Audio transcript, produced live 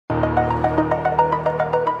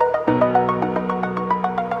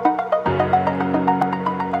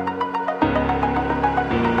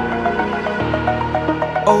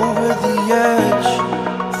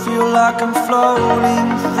I'm floating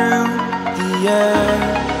through the air.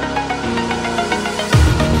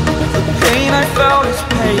 The pain I felt is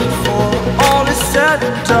paid for, all is said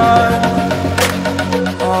and done.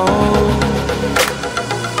 Oh,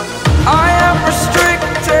 I am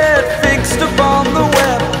restricted, fixed upon the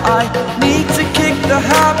web. I need to kick the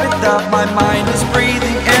habit that my mind is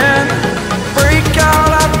breathing in. Break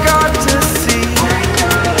out, I've got to see.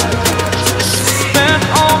 Spent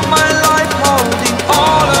all my life holding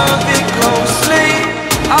all of it closely.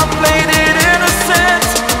 I played it innocent,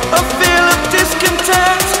 a feel of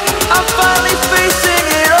discontent. I'm finally facing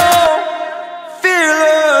it all,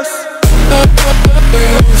 fearless.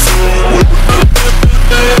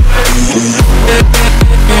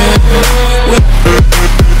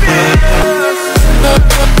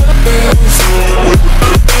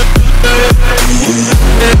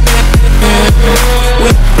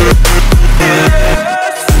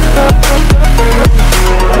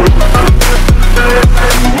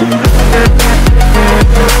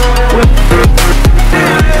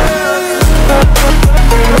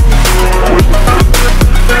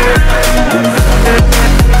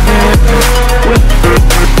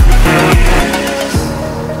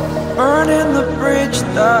 Burning the bridge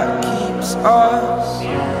that keeps us.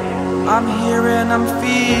 I'm here and I'm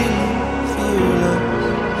feeling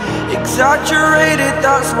fearless. Exaggerated,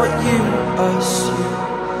 that's what you assume.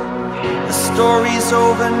 The story's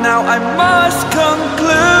over now, I must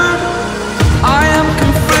conclude. I am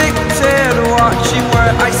conflicted, watching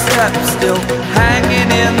where I step still, hanging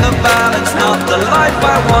in the balance. Not the life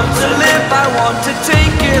I want to live, I want to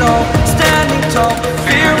take it all. Standing tall,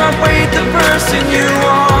 fear I weighed the person you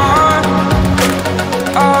are.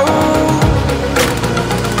 Oh,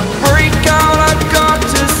 break out, I've got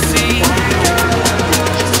to see.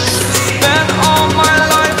 Spent all my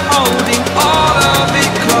life holding all of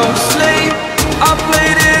it closely. I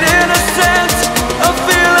played it innocent, a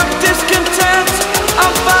feel of discontent.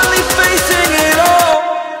 I'm finally facing it all,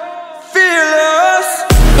 fearless.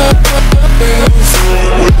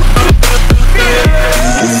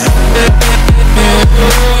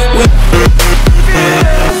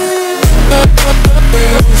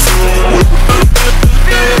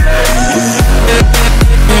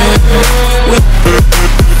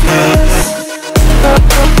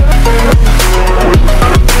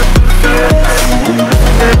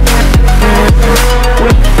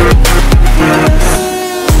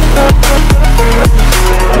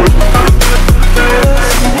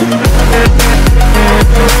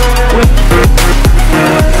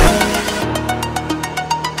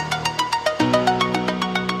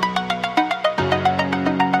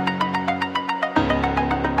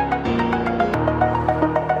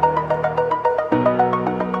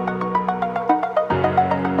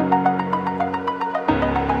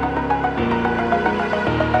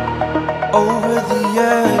 Over the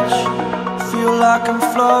edge, feel like I'm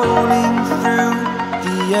floating through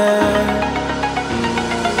the air.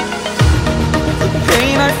 The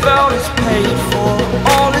pain I felt is paid for,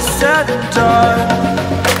 all is said and done.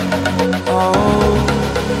 Oh,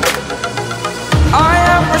 I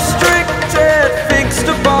am restricted, fixed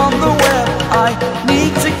upon the web. I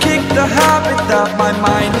need to kick the habit that my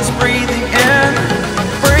mind is breathing in.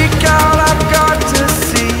 Break out, I've got to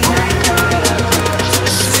see.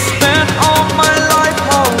 Spent all my life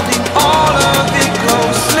holding all of it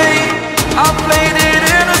closely. I played it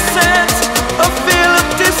innocent, a feel of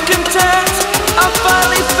discontent. I'm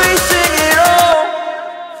finally facing it all,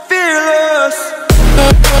 fearless.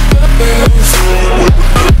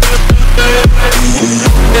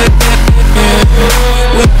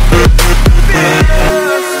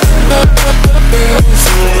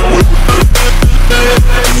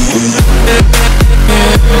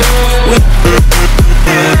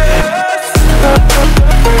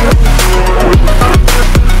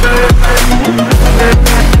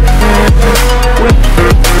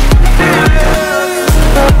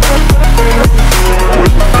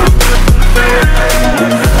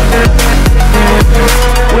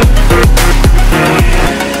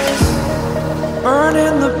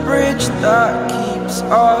 Burning the bridge that keeps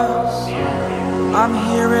us. I'm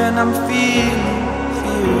here and I'm feeling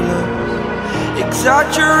fearless.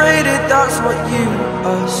 Exaggerated, that's what you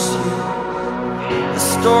assume. The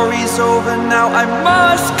story's over now, I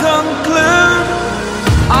must conclude.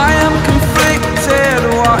 I am conflicted,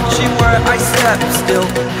 watching where I step still,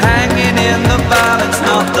 hanging in the balance.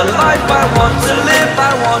 Not the life I want to live,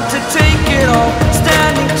 I want to take it all.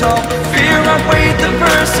 Standing tall, fear I weighed the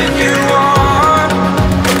person you are.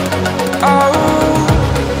 Oh,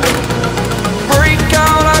 break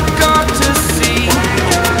out, I've got to see.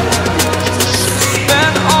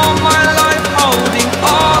 Spent all my life holding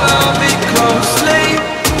all of it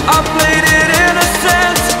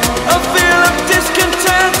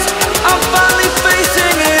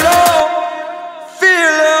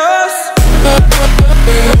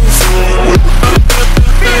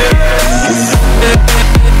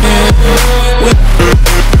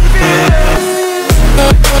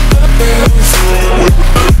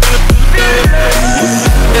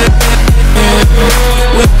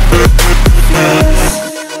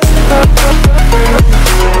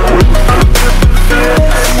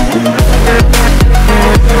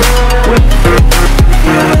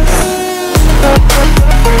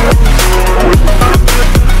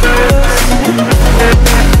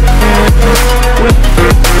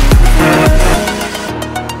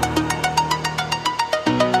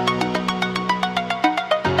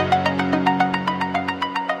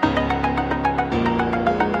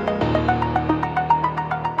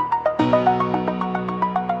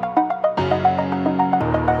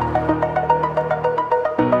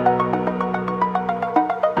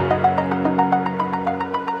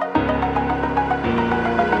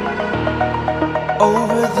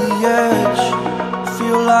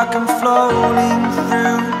like I'm floating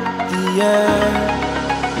through the air.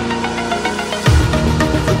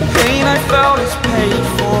 The pain I felt is paid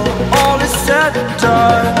for, all is said and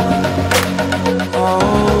done.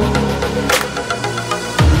 Oh,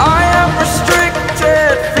 I am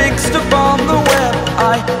restricted, fixed upon the web.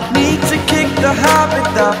 I need to kick the habit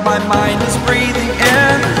that my mind is breathing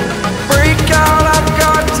in. Break out, I've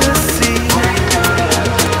got to see.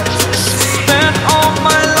 Spent all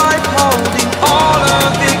my life holding all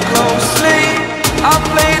of it closely. I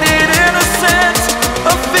played it innocent,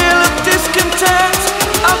 a feel of discontent.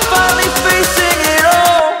 I'm finally facing it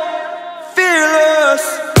all, fearless.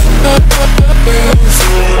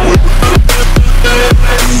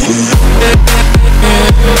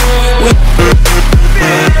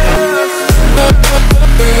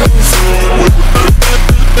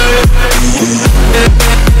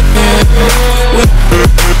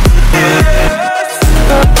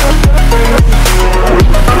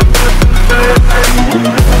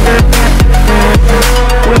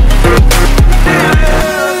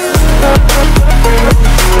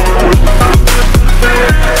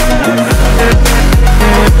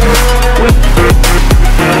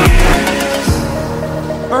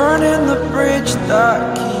 Burning the bridge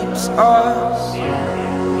that keeps us.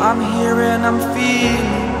 I'm here and I'm feeling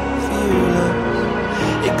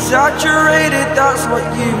fearless. Exaggerated, that's what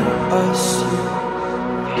you assume.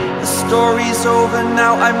 The story's over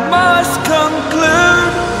now, I must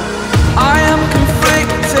conclude. I am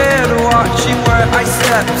conflicted, watching where I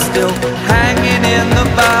step, still hanging in the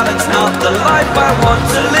balance. Not the life I want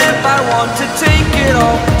to live, I want to take it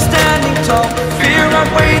all. Standing tall, fear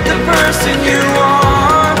outweighed the person you are.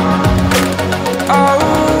 Oh,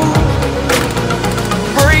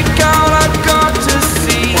 break out, I've got to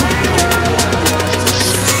see.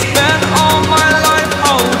 Spent all my life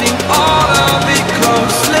holding all of it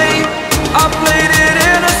closely. I played it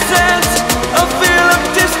innocent, a feel of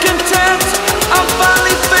discontent. I'm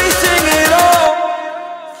finally facing it all,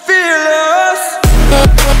 fearless.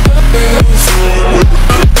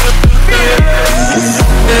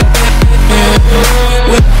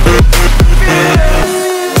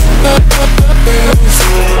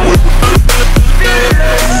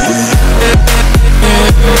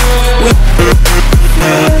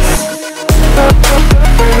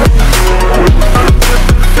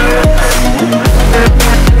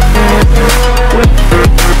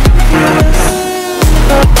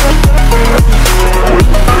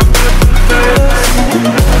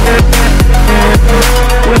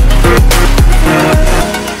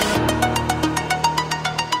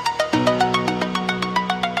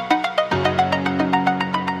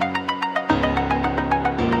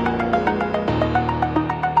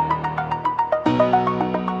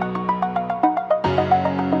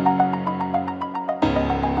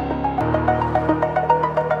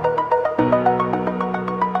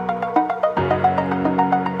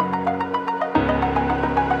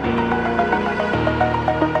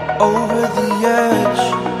 Over the edge,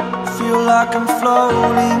 feel like I'm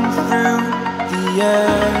floating through the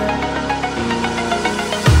air.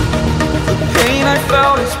 The pain I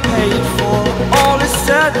felt is paid for, all is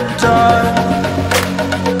said and done.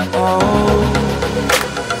 Oh,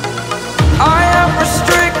 I am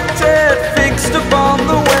restricted, fixed upon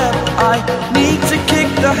the web. I need to kick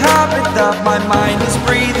the habit that my mind is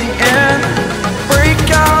breathing in. Break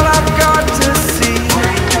out, I've got to see.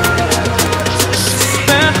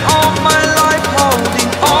 Spent all my life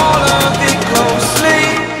holding all of it closely.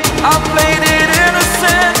 I played it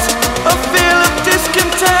innocent, a feel of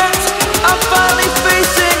discontent. I'm finally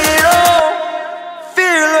facing it all,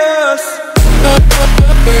 fearless.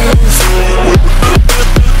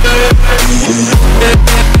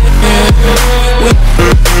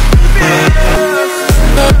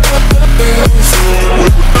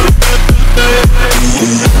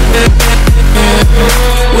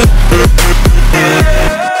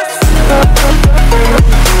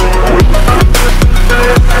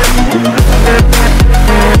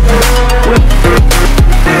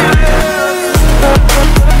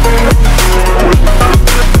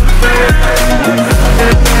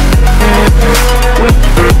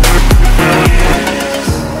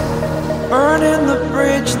 Burning the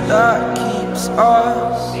bridge that keeps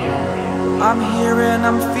us. I'm here and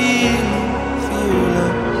I'm feeling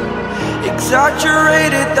fearless.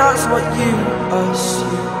 Exaggerated, that's what you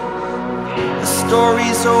assume. The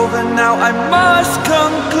story's over now, I must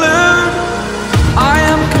conclude. I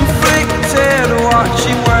am conflicted,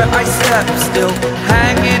 watching where I step, still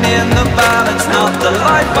hanging in the balance. Not the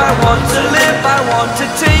life I want to live, I want to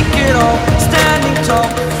take it all. Standing tall,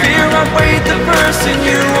 fear outweighed the person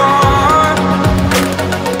you are.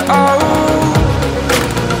 Oh,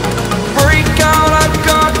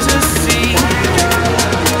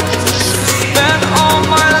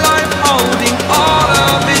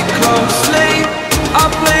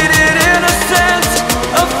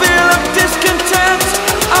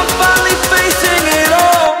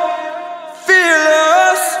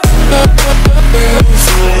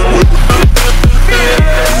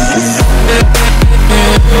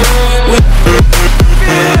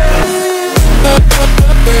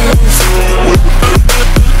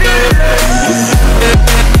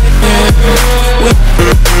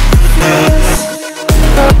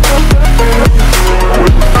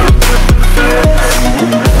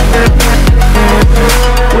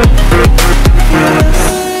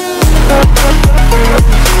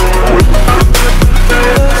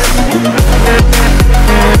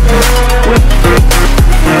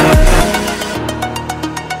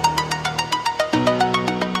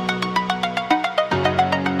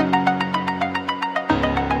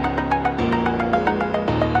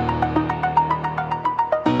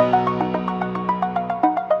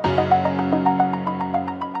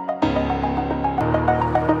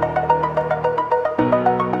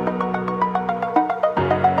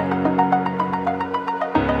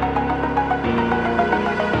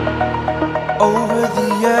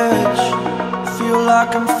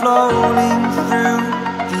 like I'm floating through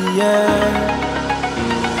the air.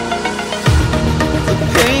 The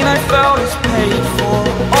pain I felt is paid for,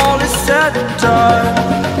 all is said and done.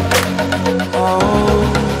 Oh,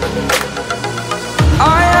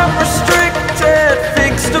 I am restricted,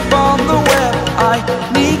 fixed upon the web. I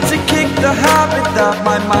need to kick the habit that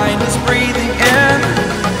my mind is breathing in.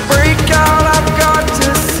 Break out, I've got to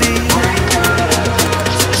see.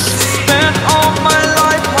 Spent all my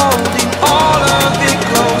life holding all of it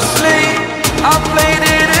closely. I played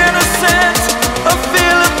it innocent, a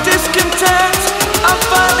feel of discontent. I'm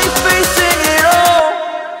finally facing it all,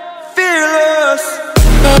 fearless.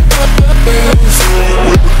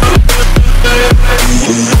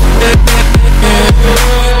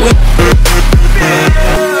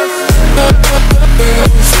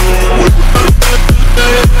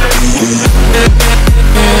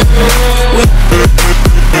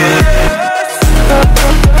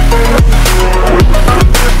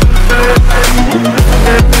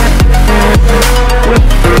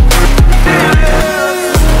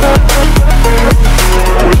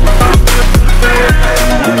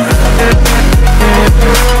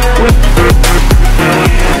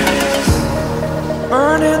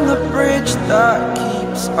 Burning the bridge that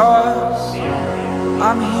keeps us.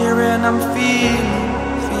 I'm here and I'm feeling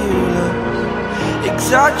fearless.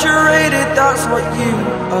 Exaggerated, that's what you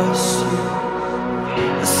assume.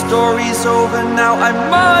 The story's over now, I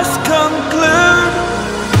must conclude.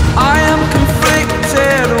 I am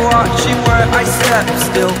conflicted, watching where I step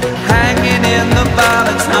still, hanging in the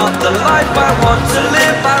balance. Not the life I want to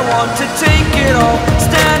live, I want to take it all.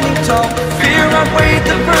 Standing tall, fear outweighed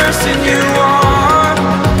the person you are.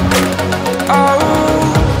 Oh,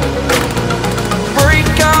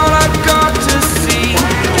 break out, I've got to see.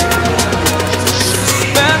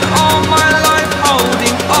 Spent all my life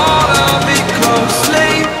holding all of it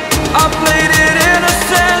closely. I played it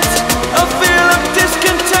innocent, a feel of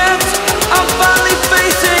discontent. I'm finally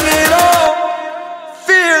facing it all,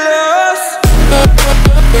 fearless.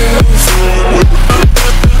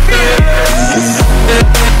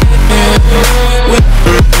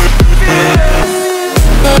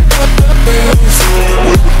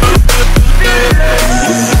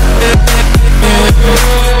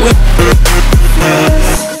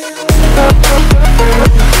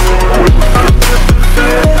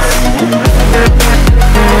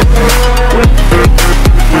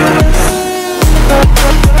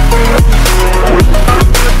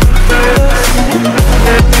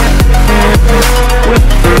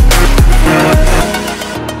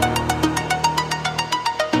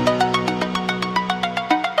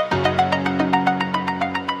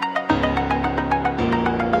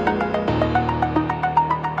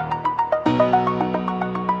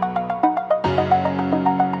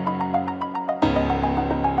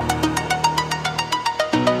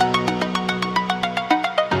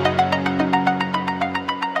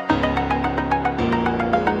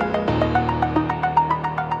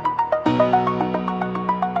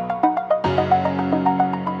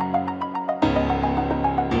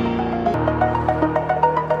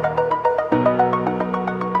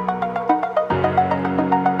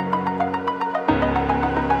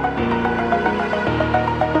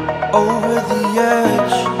 Over the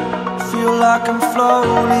edge, feel like I'm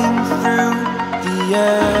floating through the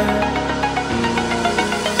air.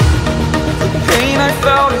 The pain I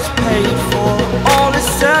felt is paid for, all is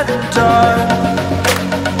said and done.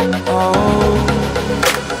 Oh,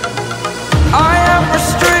 I am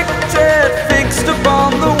restricted, fixed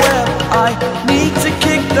upon the web. I need to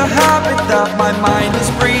kick the habit that my mind is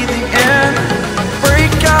breathing in.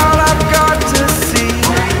 Break out, I've got to see.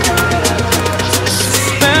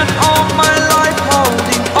 Spent all my life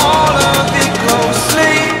holding all of it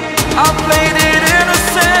closely. I played it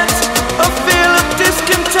innocent, a feel of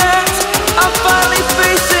discontent. I'm finally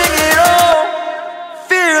facing it all,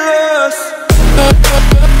 fearless.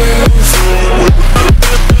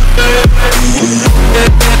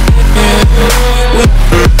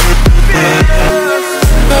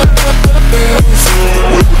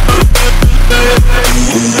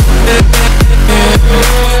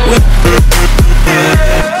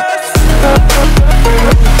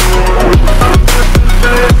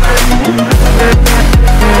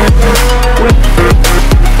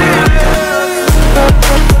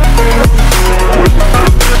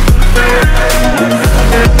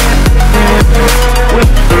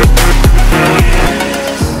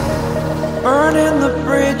 Burning the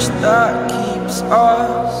bridge that keeps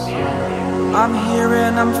us. I'm here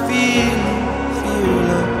and I'm feeling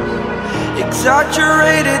fearless.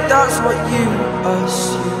 Exaggerated, that's what you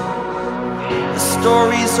assume. The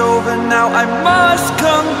story's over now, I must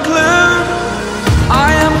conclude.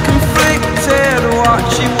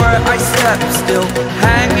 step still,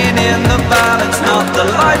 hanging in the balance. Not the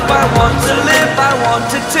life I want to live, I want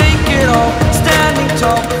to take it all. Standing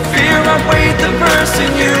tall, fear outweighed the person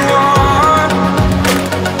you are.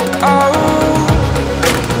 Oh,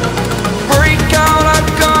 break out,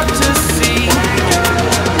 I've got to see.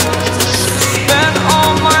 Spent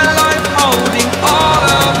all my life holding all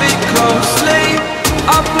of it closely.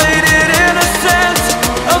 I played it innocent,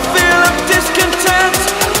 a feel of discontent.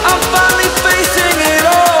 I'm finally facing it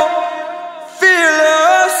all,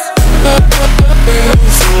 fearless.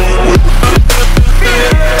 Fearless.